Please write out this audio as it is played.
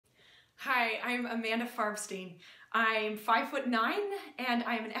Hi, I'm Amanda Farbstein. I'm 5'9" and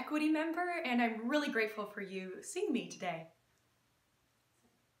I'm an equity member, and I'm really grateful for you seeing me today.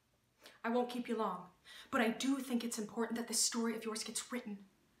 I won't keep you long, but I do think it's important that this story of yours gets written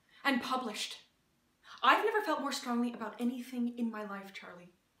and published. I've never felt more strongly about anything in my life,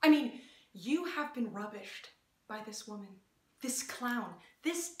 Charlie. I mean, you have been rubbished by this woman, this clown,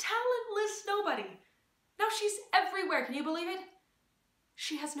 this talentless nobody. Now she's everywhere, can you believe it?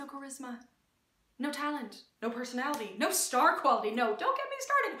 She has no charisma, no talent, no personality, no star quality. No, don't get me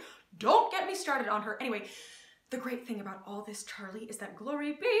started. Don't get me started on her. Anyway, the great thing about all this, Charlie, is that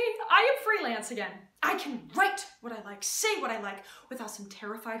glory be, I am freelance again. I can write what I like, say what I like, without some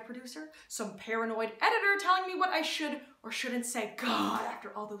terrified producer, some paranoid editor telling me what I should or shouldn't say. God,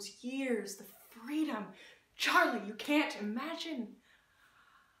 after all those years, the freedom. Charlie, you can't imagine.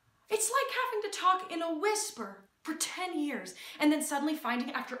 It's like having to talk in a whisper for 10 years, and then suddenly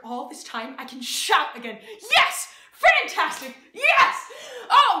finding after all this time I can shout again. Yes! Fantastic! Yes!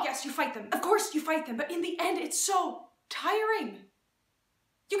 Oh, yes, you fight them. Of course you fight them, but in the end it's so tiring.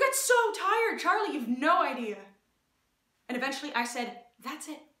 You get so tired, Charlie, you've no idea. And eventually I said, that's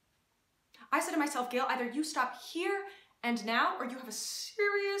it. I said to myself, Gail, either you stop here and now, or you have a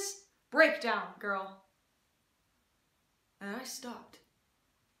serious breakdown, girl. And I stopped.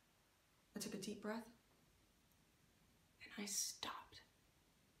 I took a deep breath. I stopped.